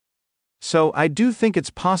So I do think it's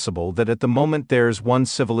possible that at the moment there's one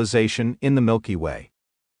civilization in the Milky Way.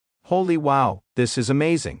 Holy wow, this is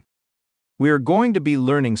amazing. We are going to be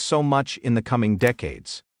learning so much in the coming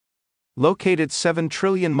decades. Located 7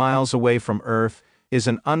 trillion miles away from Earth is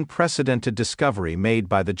an unprecedented discovery made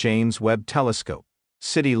by the James Webb Telescope,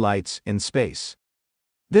 city lights in space.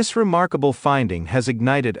 This remarkable finding has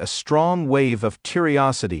ignited a strong wave of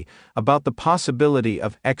curiosity about the possibility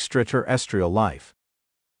of extraterrestrial life.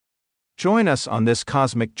 Join us on this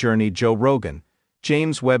cosmic journey. Joe Rogan,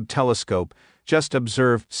 James Webb Telescope, just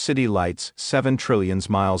observed city lights 7 trillion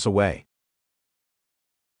miles away.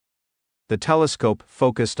 The telescope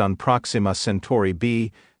focused on Proxima Centauri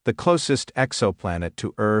b, the closest exoplanet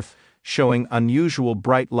to Earth, showing unusual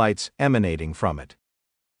bright lights emanating from it.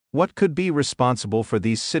 What could be responsible for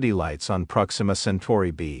these city lights on Proxima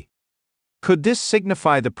Centauri b? Could this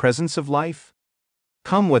signify the presence of life?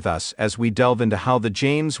 Come with us as we delve into how the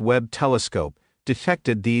James Webb Telescope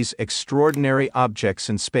detected these extraordinary objects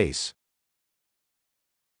in space.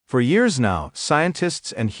 For years now,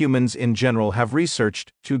 scientists and humans in general have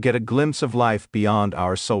researched to get a glimpse of life beyond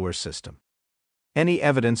our solar system. Any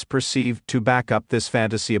evidence perceived to back up this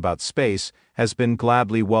fantasy about space has been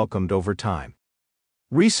gladly welcomed over time.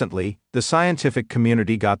 Recently, the scientific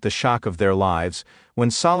community got the shock of their lives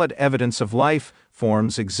when solid evidence of life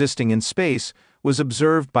forms existing in space was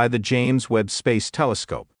observed by the James Webb Space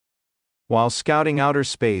Telescope. While scouting outer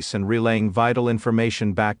space and relaying vital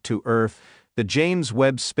information back to Earth, the James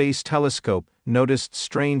Webb Space Telescope noticed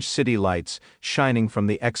strange city lights shining from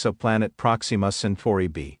the exoplanet Proxima Centauri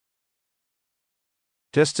b.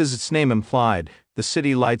 Just as its name implied, the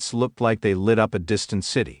city lights looked like they lit up a distant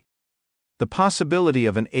city. The possibility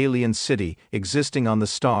of an alien city existing on the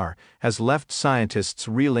star has left scientists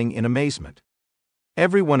reeling in amazement.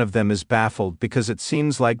 Every one of them is baffled because it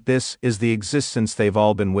seems like this is the existence they've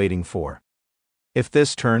all been waiting for. If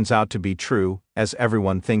this turns out to be true, as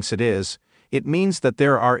everyone thinks it is, it means that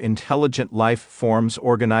there are intelligent life forms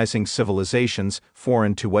organizing civilizations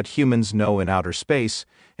foreign to what humans know in outer space,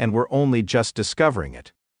 and we're only just discovering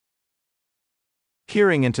it.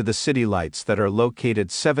 Peering into the city lights that are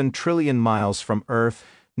located 7 trillion miles from Earth,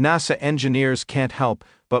 NASA engineers can't help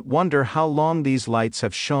but wonder how long these lights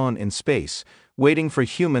have shone in space, waiting for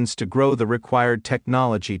humans to grow the required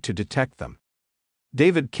technology to detect them.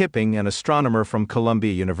 David Kipping, an astronomer from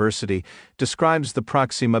Columbia University, describes the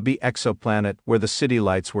Proxima b exoplanet where the city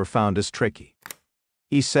lights were found as tricky.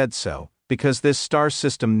 He said so because this star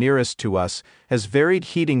system nearest to us has varied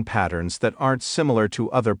heating patterns that aren't similar to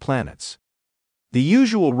other planets. The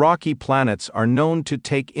usual rocky planets are known to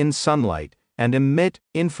take in sunlight and emit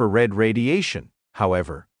infrared radiation.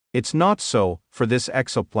 However, it's not so for this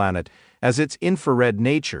exoplanet, as its infrared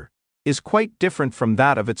nature is quite different from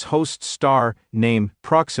that of its host star, named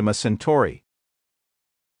Proxima Centauri.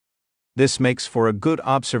 This makes for a good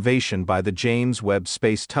observation by the James Webb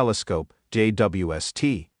Space Telescope,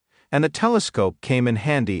 JWST, and the telescope came in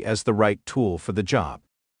handy as the right tool for the job.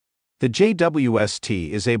 The JWST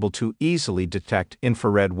is able to easily detect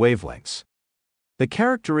infrared wavelengths. The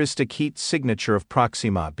characteristic heat signature of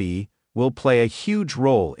Proxima b will play a huge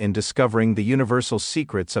role in discovering the universal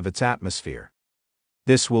secrets of its atmosphere.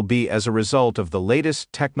 This will be as a result of the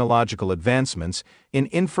latest technological advancements in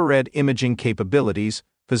infrared imaging capabilities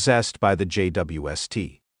possessed by the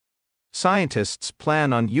JWST. Scientists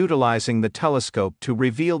plan on utilizing the telescope to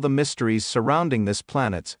reveal the mysteries surrounding this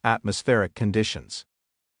planet's atmospheric conditions.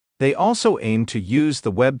 They also aim to use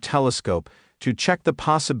the Webb telescope to check the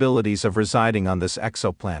possibilities of residing on this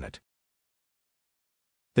exoplanet.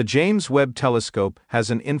 The James Webb Telescope has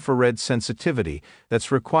an infrared sensitivity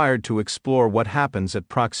that's required to explore what happens at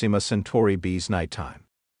Proxima Centauri b's nighttime.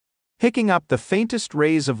 Picking up the faintest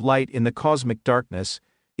rays of light in the cosmic darkness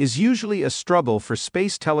is usually a struggle for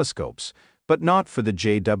space telescopes, but not for the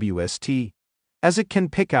JWST, as it can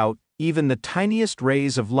pick out even the tiniest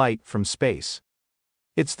rays of light from space.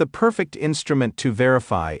 It's the perfect instrument to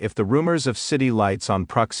verify if the rumors of city lights on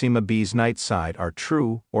Proxima b's night side are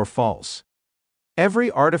true or false.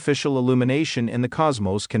 Every artificial illumination in the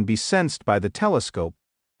cosmos can be sensed by the telescope,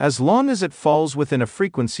 as long as it falls within a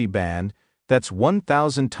frequency band that's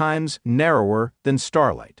 1,000 times narrower than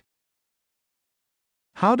starlight.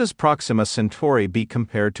 How does Proxima Centauri b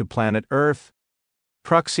compare to planet Earth?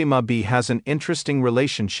 Proxima b has an interesting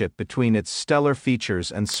relationship between its stellar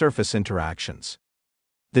features and surface interactions.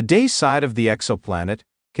 The day side of the exoplanet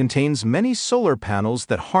contains many solar panels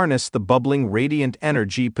that harness the bubbling radiant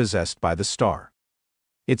energy possessed by the star.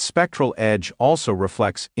 Its spectral edge also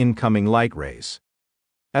reflects incoming light rays.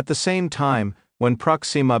 At the same time, when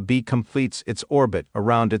Proxima b completes its orbit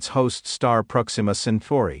around its host star Proxima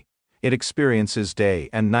Centauri, it experiences day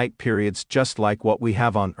and night periods just like what we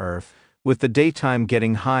have on Earth, with the daytime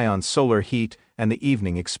getting high on solar heat and the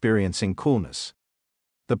evening experiencing coolness.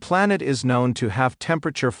 The planet is known to have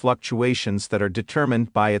temperature fluctuations that are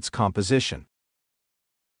determined by its composition.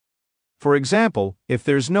 For example, if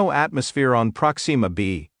there's no atmosphere on Proxima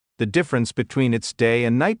b, the difference between its day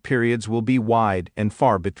and night periods will be wide and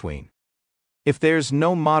far between. If there's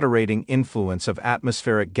no moderating influence of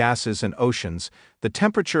atmospheric gases and oceans, the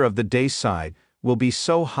temperature of the day side will be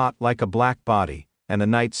so hot like a black body, and the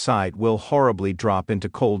night side will horribly drop into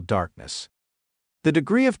cold darkness. The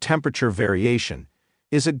degree of temperature variation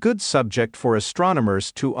is a good subject for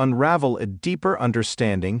astronomers to unravel a deeper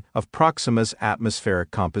understanding of Proxima's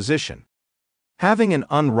atmospheric composition. Having an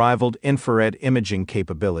unrivaled infrared imaging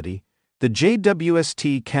capability, the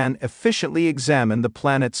JWST can efficiently examine the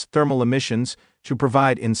planet's thermal emissions to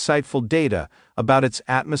provide insightful data about its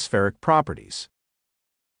atmospheric properties.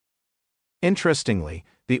 Interestingly,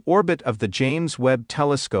 the orbit of the James Webb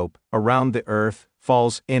Telescope around the Earth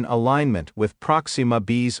falls in alignment with Proxima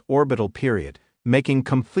b's orbital period, making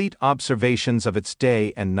complete observations of its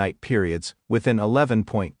day and night periods within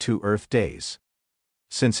 11.2 Earth days.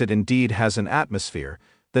 Since it indeed has an atmosphere,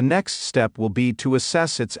 the next step will be to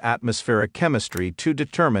assess its atmospheric chemistry to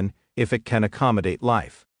determine if it can accommodate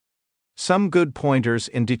life. Some good pointers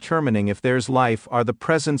in determining if there's life are the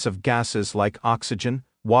presence of gases like oxygen,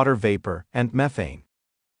 water vapor, and methane.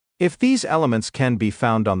 If these elements can be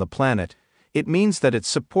found on the planet, it means that it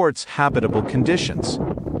supports habitable conditions.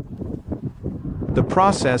 The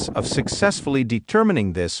process of successfully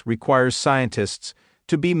determining this requires scientists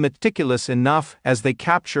to be meticulous enough as they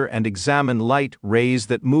capture and examine light rays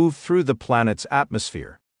that move through the planet's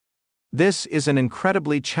atmosphere. This is an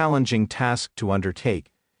incredibly challenging task to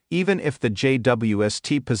undertake, even if the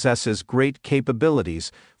JWST possesses great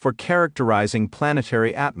capabilities for characterizing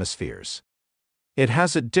planetary atmospheres. It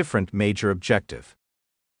has a different major objective.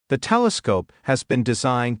 The telescope has been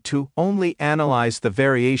designed to only analyze the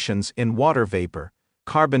variations in water vapor,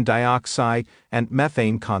 carbon dioxide, and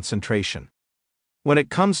methane concentration. When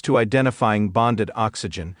it comes to identifying bonded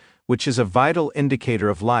oxygen, which is a vital indicator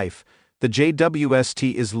of life, the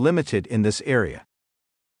JWST is limited in this area.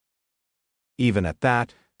 Even at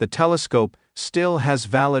that, the telescope still has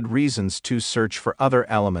valid reasons to search for other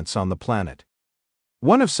elements on the planet.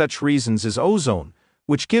 One of such reasons is ozone,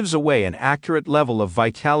 which gives away an accurate level of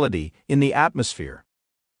vitality in the atmosphere.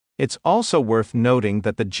 It's also worth noting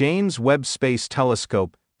that the James Webb Space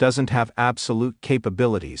Telescope doesn't have absolute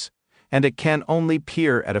capabilities, and it can only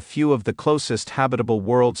peer at a few of the closest habitable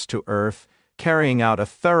worlds to Earth, carrying out a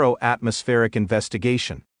thorough atmospheric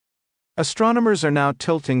investigation. Astronomers are now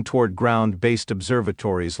tilting toward ground-based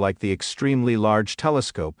observatories like the Extremely Large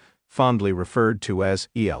Telescope, fondly referred to as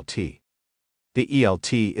ELT. The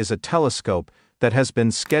ELT is a telescope that has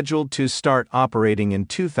been scheduled to start operating in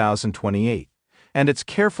 2028, and it's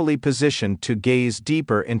carefully positioned to gaze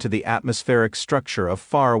deeper into the atmospheric structure of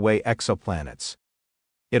faraway exoplanets.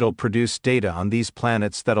 It'll produce data on these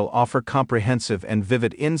planets that'll offer comprehensive and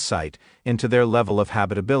vivid insight into their level of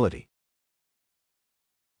habitability.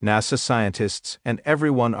 NASA scientists and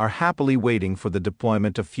everyone are happily waiting for the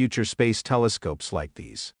deployment of future space telescopes like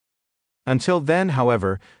these. Until then,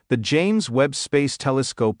 however, the James Webb Space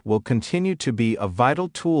Telescope will continue to be a vital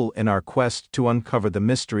tool in our quest to uncover the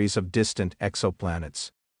mysteries of distant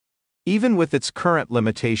exoplanets. Even with its current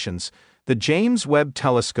limitations, the James Webb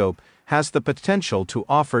Telescope has the potential to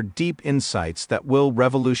offer deep insights that will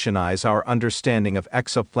revolutionize our understanding of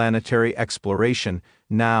exoplanetary exploration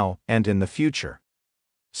now and in the future.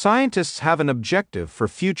 Scientists have an objective for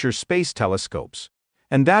future space telescopes,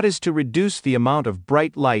 and that is to reduce the amount of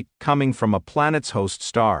bright light coming from a planet's host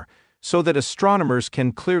star, so that astronomers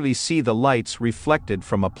can clearly see the lights reflected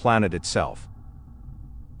from a planet itself.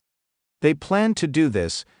 They plan to do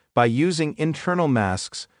this by using internal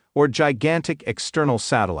masks or gigantic external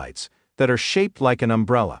satellites that are shaped like an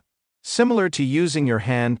umbrella, similar to using your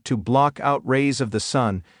hand to block out rays of the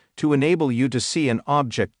sun to enable you to see an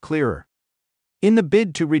object clearer. In the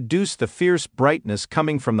bid to reduce the fierce brightness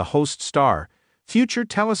coming from the host star, future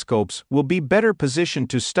telescopes will be better positioned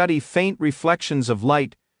to study faint reflections of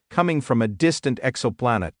light coming from a distant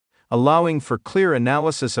exoplanet, allowing for clear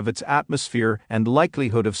analysis of its atmosphere and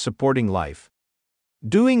likelihood of supporting life.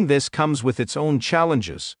 Doing this comes with its own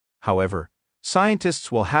challenges, however.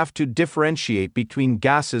 Scientists will have to differentiate between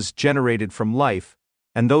gases generated from life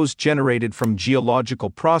and those generated from geological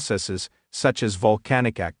processes such as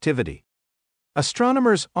volcanic activity.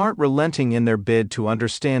 Astronomers aren't relenting in their bid to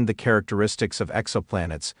understand the characteristics of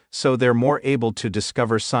exoplanets, so they're more able to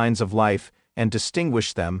discover signs of life and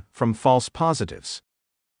distinguish them from false positives.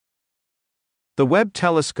 The Webb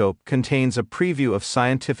Telescope contains a preview of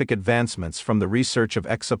scientific advancements from the research of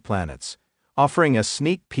exoplanets, offering a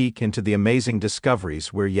sneak peek into the amazing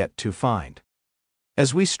discoveries we're yet to find.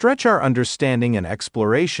 As we stretch our understanding and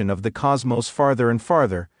exploration of the cosmos farther and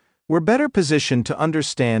farther, we're better positioned to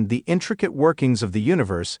understand the intricate workings of the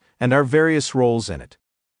universe and our various roles in it.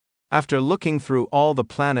 After looking through all the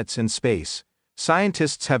planets in space,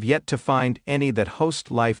 scientists have yet to find any that host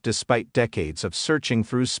life despite decades of searching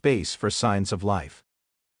through space for signs of life.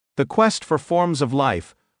 The quest for forms of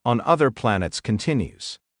life on other planets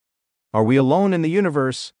continues. Are we alone in the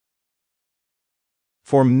universe?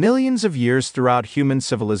 For millions of years throughout human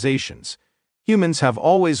civilizations, humans have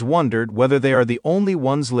always wondered whether they are the only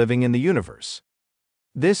ones living in the universe.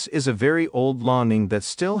 This is a very old longing that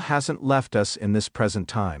still hasn't left us in this present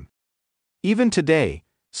time. Even today,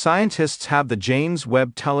 scientists have the James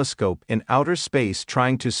Webb Telescope in outer space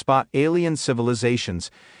trying to spot alien civilizations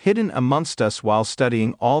hidden amongst us while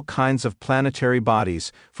studying all kinds of planetary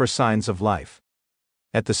bodies for signs of life.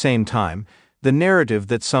 At the same time, the narrative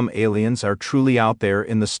that some aliens are truly out there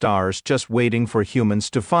in the stars just waiting for humans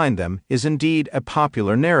to find them is indeed a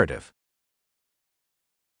popular narrative.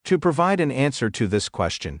 To provide an answer to this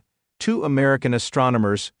question, two American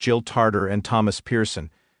astronomers, Jill Tarter and Thomas Pearson,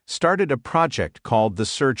 started a project called the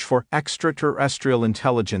Search for Extraterrestrial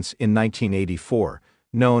Intelligence in 1984,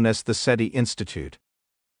 known as the SETI Institute.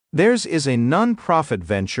 Theirs is a non-profit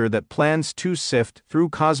venture that plans to sift through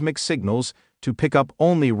cosmic signals to pick up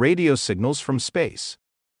only radio signals from space.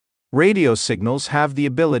 Radio signals have the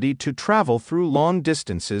ability to travel through long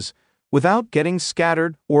distances without getting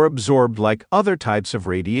scattered or absorbed like other types of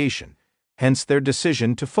radiation, hence their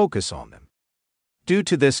decision to focus on them. Due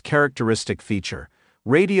to this characteristic feature,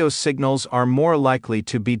 radio signals are more likely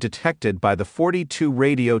to be detected by the 42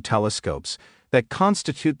 radio telescopes that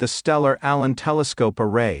constitute the stellar Allen Telescope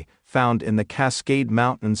Array found in the Cascade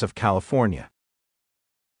Mountains of California.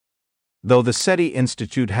 Though the SETI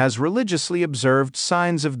Institute has religiously observed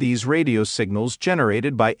signs of these radio signals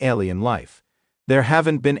generated by alien life, there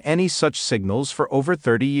haven't been any such signals for over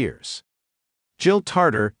 30 years. Jill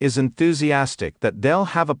Tarter is enthusiastic that they'll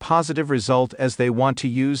have a positive result as they want to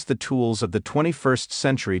use the tools of the 21st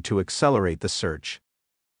century to accelerate the search.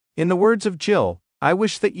 In the words of Jill, "I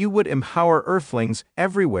wish that you would empower Earthlings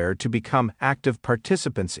everywhere to become active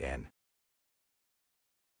participants in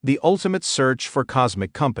the ultimate search for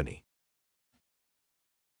cosmic company."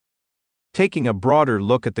 Taking a broader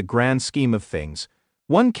look at the grand scheme of things,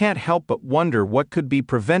 one can't help but wonder what could be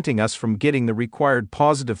preventing us from getting the required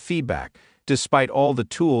positive feedback despite all the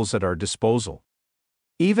tools at our disposal.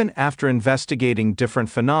 Even after investigating different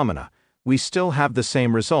phenomena, we still have the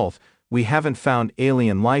same result: we haven't found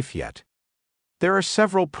alien life yet. There are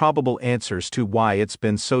several probable answers to why it's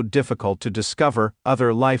been so difficult to discover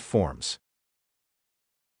other life forms.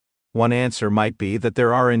 One answer might be that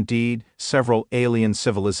there are indeed several alien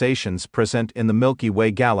civilizations present in the Milky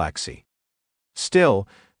Way galaxy. Still,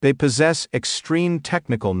 they possess extreme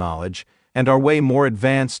technical knowledge and are way more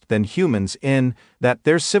advanced than humans in that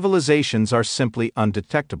their civilizations are simply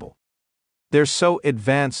undetectable. They're so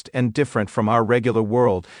advanced and different from our regular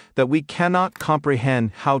world that we cannot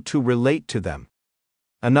comprehend how to relate to them.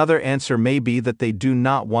 Another answer may be that they do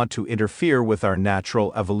not want to interfere with our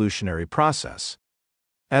natural evolutionary process.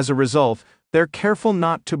 As a result, they're careful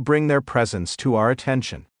not to bring their presence to our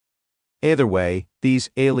attention. Either way, these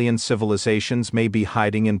alien civilizations may be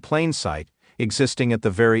hiding in plain sight, existing at the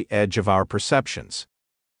very edge of our perceptions.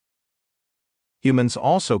 Humans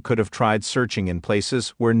also could have tried searching in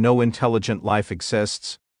places where no intelligent life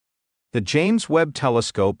exists. The James Webb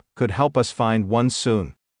Telescope could help us find one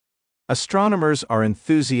soon. Astronomers are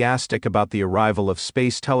enthusiastic about the arrival of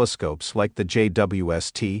space telescopes like the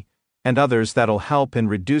JWST and others that'll help in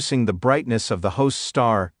reducing the brightness of the host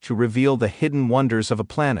star to reveal the hidden wonders of a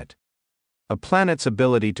planet. A planet's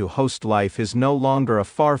ability to host life is no longer a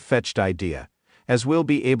far-fetched idea, as we'll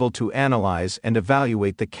be able to analyze and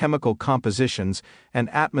evaluate the chemical compositions and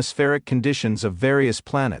atmospheric conditions of various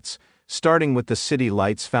planets, starting with the city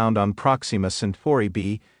lights found on Proxima Centauri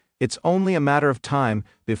b. It's only a matter of time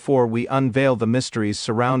before we unveil the mysteries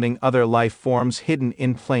surrounding other life forms hidden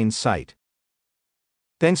in plain sight.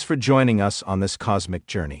 Thanks for joining us on this cosmic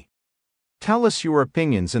journey. Tell us your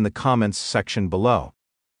opinions in the comments section below.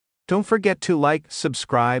 Don't forget to like,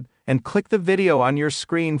 subscribe, and click the video on your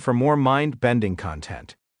screen for more mind-bending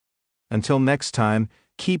content. Until next time,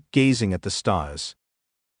 keep gazing at the stars.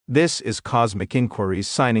 This is Cosmic Inquiries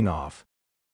signing off.